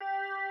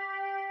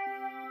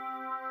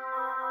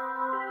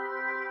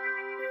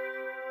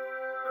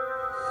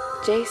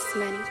Jase,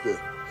 man. Good.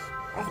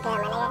 What's good, my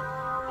nigga?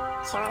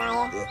 Chillin'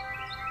 out here? Yeah.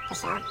 For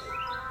sure.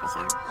 For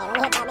sure. Hey, let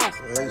me hit that bass.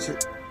 Yeah,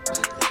 shit.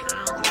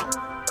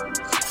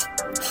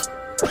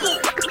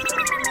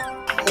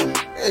 Alright,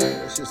 Hey,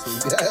 that shit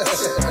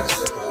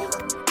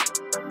sweet.